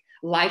like,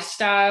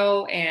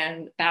 lifestyle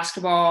and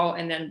basketball,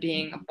 and then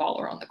being a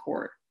baller on the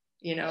court.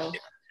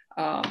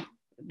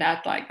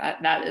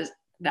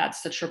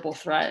 That's the triple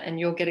threat, and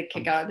you'll get a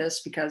kick out of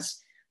this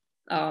because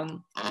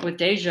with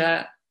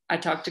Deja, I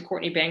talked to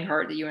Courtney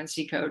Banghart, the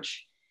UNC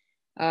coach,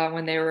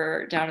 when they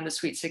were down in the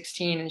Sweet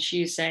 16, and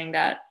she's saying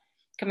that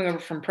coming over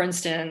from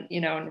Princeton,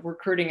 and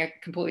recruiting a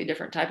completely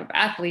different type of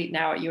athlete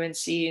now at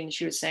UNC, and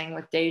she was saying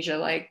with Deja,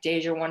 like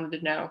Deja wanted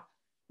to know,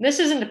 this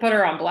isn't to put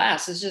her on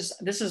blast, this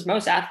is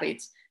most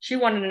athletes. She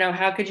wanted to know,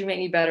 how could you make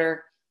me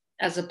better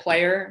as a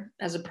player,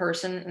 as a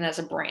person, and as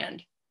a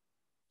brand?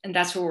 And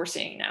that's what we're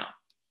seeing now.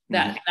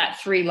 That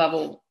 3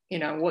 level,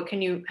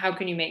 how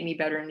can you make me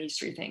better in these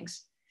 3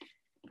 things?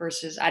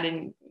 Versus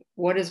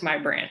what is my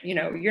brand?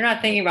 You're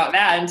not thinking about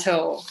that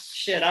until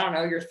I don't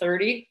know, you're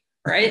 30,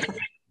 right?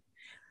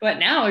 But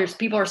now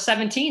people are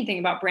 17 thinking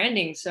about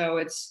branding. So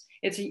it's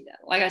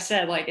like I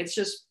said, like it's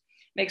just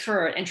makes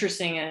for an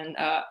interesting and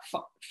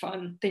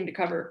fun thing to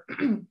cover.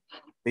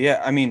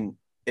 Yeah, I mean,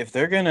 if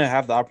they're gonna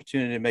have the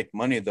opportunity to make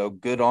money, though,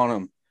 good on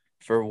them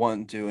for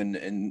wanting to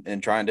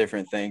and trying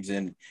different things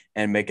and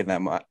making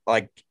that money.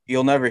 Like,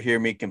 you'll never hear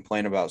me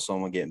complain about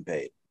someone getting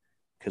paid,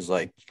 because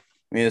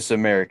it's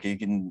America. You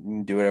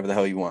can do whatever the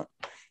hell you want.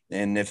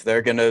 And if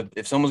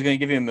someone's gonna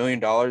give you $1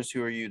 million,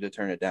 who are you to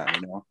turn it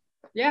down?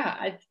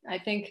 Yeah, I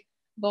think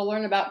they'll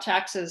learn about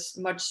taxes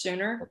much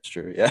sooner. That's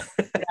true. Yeah.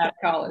 At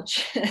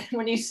college,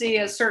 when you see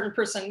a certain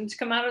percentage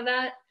come out of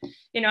that,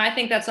 I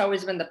think that's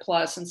always been the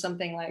plus. And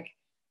something like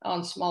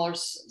on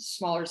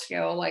smaller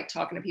scale, like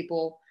talking to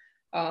people,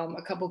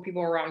 a couple of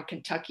people around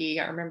Kentucky.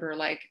 I remember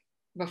like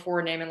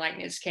before Name and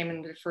Likeness came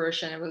into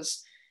fruition, it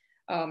was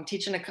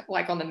teaching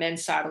like on the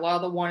men's side, a lot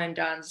of the one and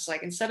dones,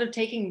 like instead of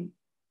taking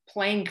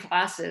plain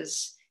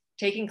classes,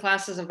 taking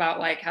classes about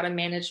like how to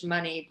manage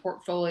money,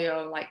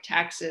 portfolio, like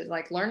taxes,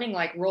 like learning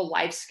like real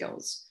life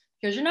skills,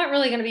 because you're not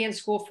really going to be in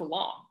school for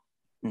long.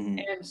 Mm-hmm.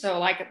 And so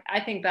like,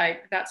 I think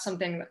that that's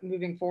something that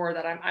moving forward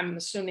that I'm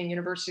assuming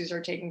universities are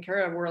taking care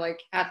of, where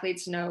like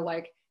athletes know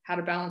like how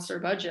to balance their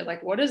budget,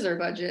 like what is their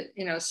budget,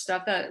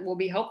 stuff that will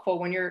be helpful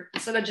when you're,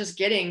 instead of just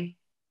getting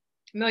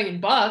 $1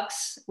 million,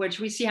 which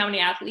we see how many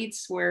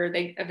athletes where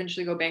they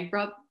eventually go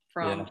bankrupt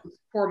from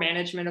poor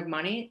management of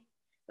money.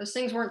 Those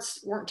things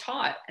weren't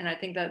taught. And I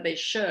think that they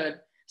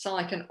should. Sound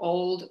like an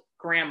old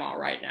grandma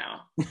right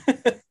now.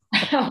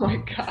 Oh my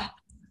God.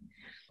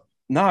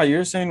 Nah,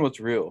 you're saying what's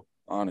real,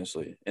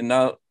 honestly. And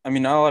now,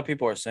 not a lot of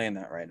people are saying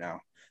that right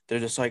now. They're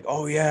just like,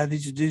 oh yeah,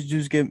 these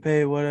dudes getting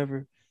paid,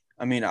 whatever.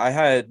 I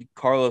had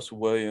Carlos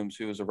Williams,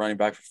 who was a running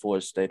back for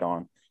Florida State,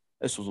 on.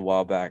 This was a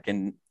while back.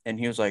 And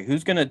he was like,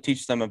 who's going to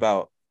teach them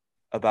about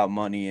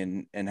money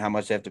and how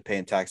much they have to pay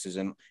in taxes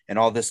and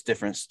all this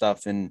different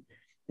stuff. And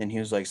he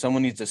was like,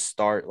 someone needs to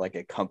start like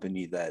a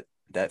company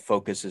that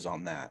focuses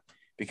on that,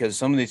 because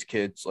some of these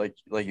kids,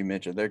 like you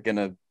mentioned, they're going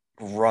to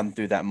run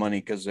through that money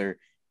because they're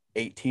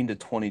 18 to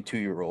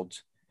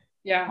 22-year-olds.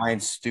 Yeah. Buying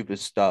stupid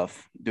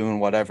stuff, doing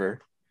whatever.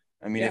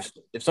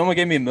 If someone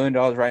gave me $1 million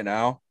right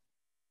now,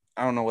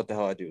 I don't know what the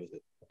hell I'd do with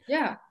it.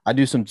 Yeah. I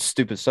do some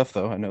stupid stuff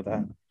though. I know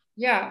that.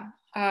 Yeah.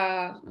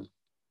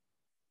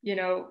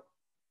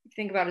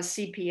 Think about a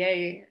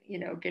CPA,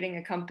 getting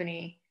a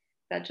company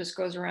that just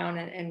goes around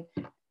and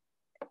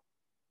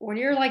when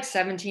you're like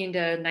 17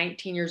 to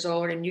 19 years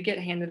old and you get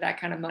handed that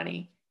kind of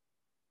money,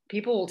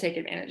 people will take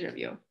advantage of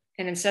you.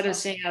 And instead of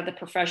seeing at the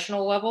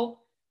professional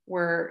level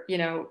where,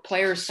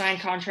 players sign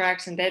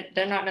contracts and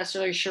they're not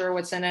necessarily sure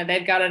what's in it.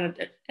 They've got an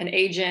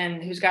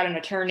agent who's got an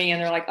attorney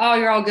and they're like, oh,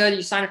 you're all good.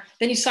 You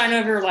sign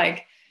over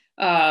like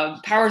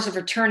powers of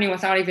attorney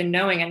without even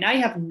knowing. And now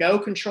you have no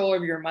control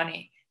over your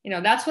money.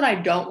 That's what I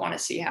don't want to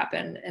see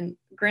happen. And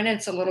granted,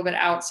 it's a little bit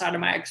outside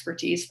of my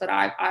expertise, but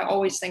I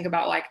always think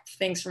about like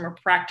things from a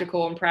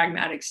practical and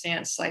pragmatic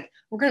stance. Like,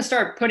 we're going to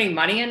start putting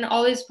money in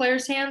all these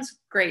players' hands.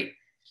 Great.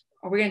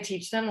 Are we going to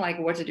teach them like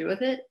what to do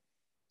with it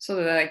so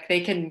that like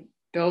they can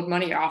build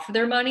money off of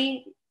their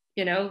money?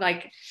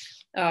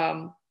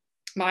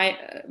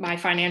 My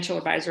financial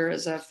advisor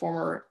is a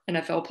former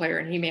NFL player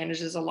and he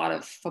manages a lot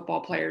of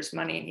football players'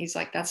 money. And he's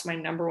like, that's my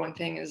number one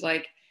thing is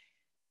like,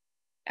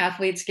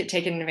 athletes get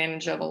taken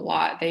advantage of a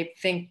lot. They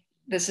think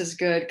this is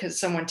good because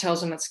someone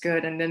tells them it's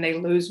good and then they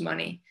lose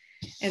money.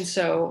 And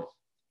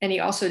he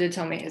also did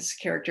tell me his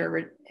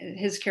character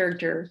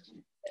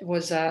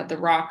was The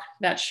Rock,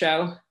 that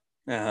show.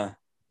 Uh-huh.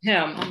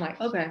 Him. I'm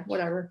like, okay,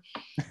 whatever.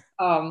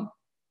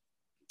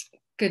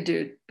 Good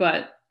dude,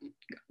 but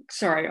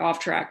sorry, off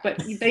track.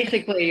 But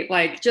basically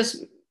like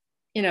just,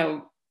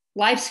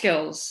 life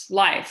skills,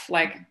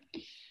 like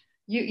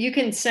you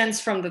can sense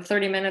from the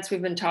 30 minutes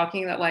we've been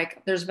talking that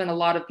like there's been a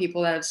lot of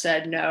people that have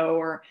said no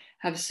or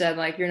have said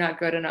like you're not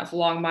good enough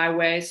along my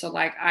way. So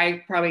like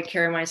I probably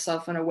carry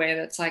myself in a way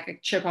that's like a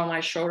chip on my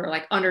shoulder,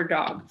 like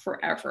underdog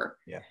forever.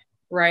 Yeah.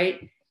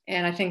 Right.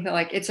 And I think that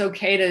like it's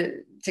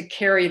okay to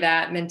carry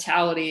that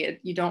mentality.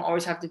 You don't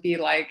always have to be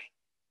like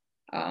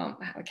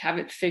have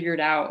it figured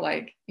out.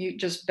 Like you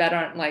just bet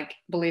on like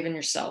believe in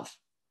yourself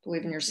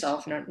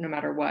no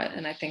matter what.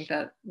 And I think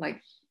that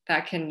like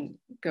that can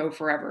go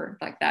forever,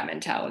 like that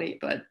mentality.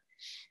 But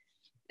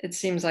it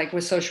seems like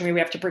with social media, we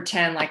have to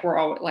pretend like we're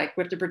all like,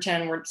 we have to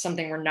pretend we're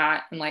something we're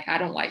not. And like, I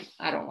don't like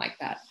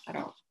that. I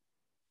don't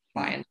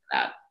buy into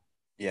that.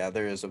 Yeah,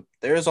 there is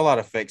a lot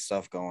of fake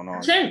stuff going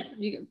on.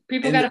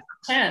 People got to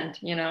pretend,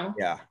 you know?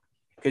 Yeah.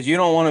 Because you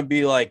don't want to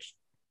be like,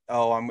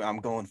 oh, I'm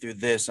going through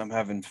this. I'm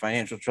having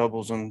financial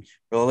troubles and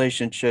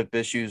relationship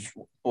issues,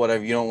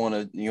 whatever. You don't want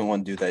to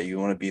do that. You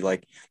want to be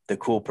like the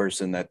cool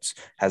person that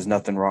has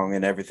nothing wrong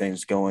and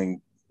everything's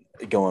going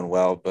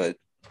well. But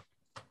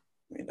I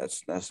mean,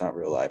 that's not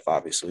real life,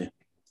 obviously.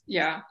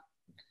 Yeah.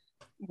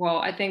 Well,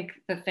 I think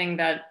the thing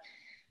that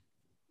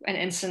an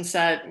instance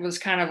that was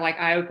kind of like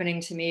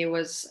eye-opening to me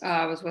was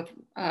with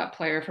a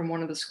player from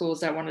one of the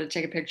schools that wanted to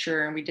take a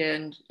picture, and we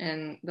did,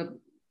 and the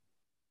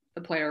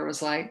player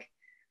was like,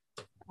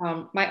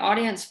 my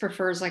audience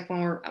prefers like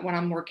when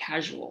I'm more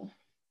casual.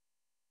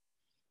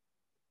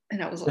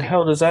 And I was like, the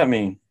hell does that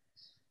mean?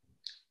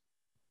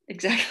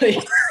 Exactly.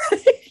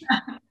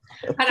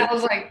 And I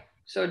was like,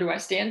 so do I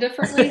stand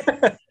differently?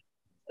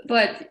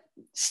 But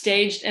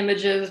staged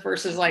images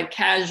versus like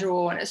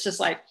casual, and it's just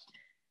like,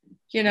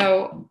 you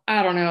know,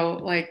 I don't know,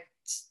 like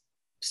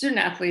student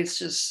athletes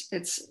there's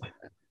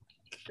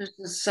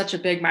just such a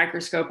big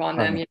microscope on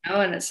them, you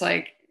know, and it's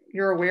like,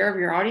 you're aware of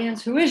your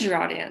audience. Who is your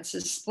audience?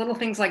 It's little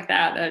things like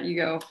that you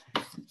go,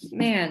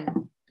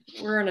 man,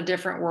 we're in a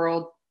different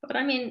world. But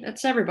I mean,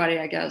 it's everybody,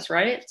 I guess,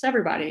 right? It's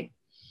everybody.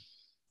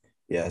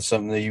 Yeah,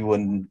 something that you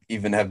wouldn't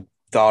even have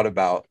thought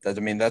about. That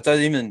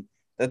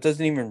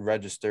doesn't even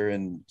register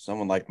in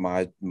someone like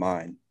my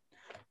mind.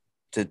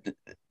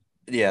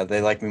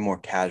 They like me more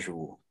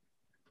casual.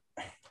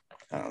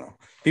 I don't know.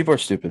 People are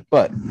stupid,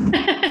 but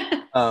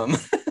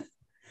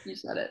You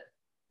said it.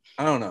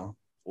 I don't know.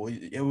 Well,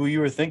 you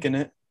were thinking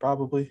it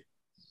probably.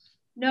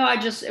 No,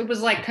 it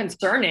was like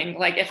concerning.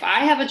 Like if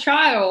I have a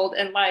child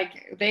and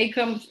like they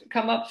come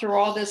up through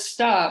all this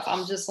stuff,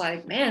 I'm just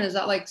like, man, is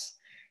that like,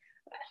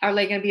 are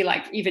they going to be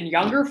like even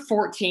younger,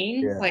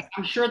 14? Yeah. Like,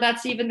 I'm sure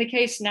that's even the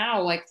case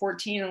now, like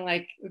 14, and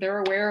like they're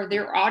aware of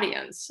their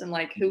audience and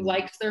like who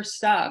likes their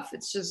stuff.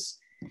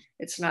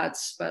 It's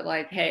nuts, but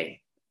like,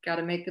 hey, got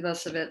to make the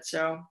best of it.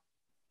 So,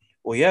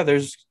 well, yeah,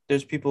 there's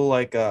people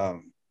like,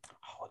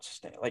 what's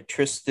his name? Like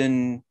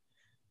Tristan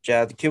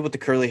Jad, the kid with the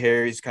curly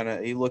hair.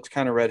 He looks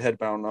kind of redhead,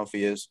 but I don't know if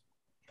he is.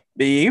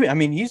 But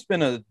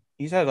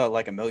he's had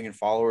like 1 million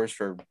followers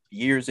for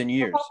years and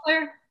years. Football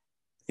player?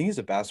 I think he's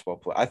a basketball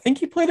player. I think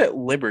he played at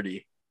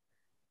Liberty.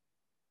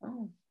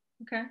 Oh,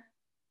 okay.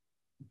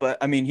 But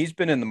I mean, he's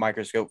been in the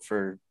microscope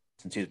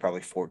since he was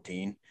probably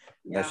 14.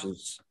 Yeah. That's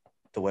just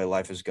the way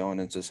life is going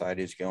and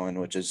society is going,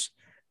 which is,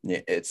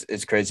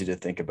 it's crazy to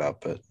think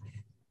about. But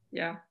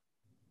yeah.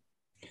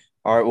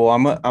 All right. Well,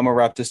 I'm gonna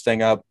wrap this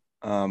thing up.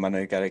 I know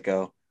you gotta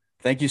go.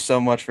 Thank you so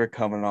much for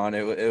coming on.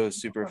 It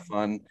was super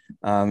fun.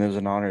 It was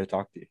an honor to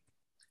talk to you.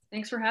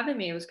 Thanks for having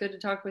me. It was good to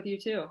talk with you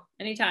too.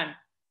 Anytime.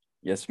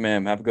 Yes,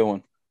 ma'am. Have a good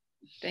one.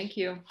 Thank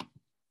you.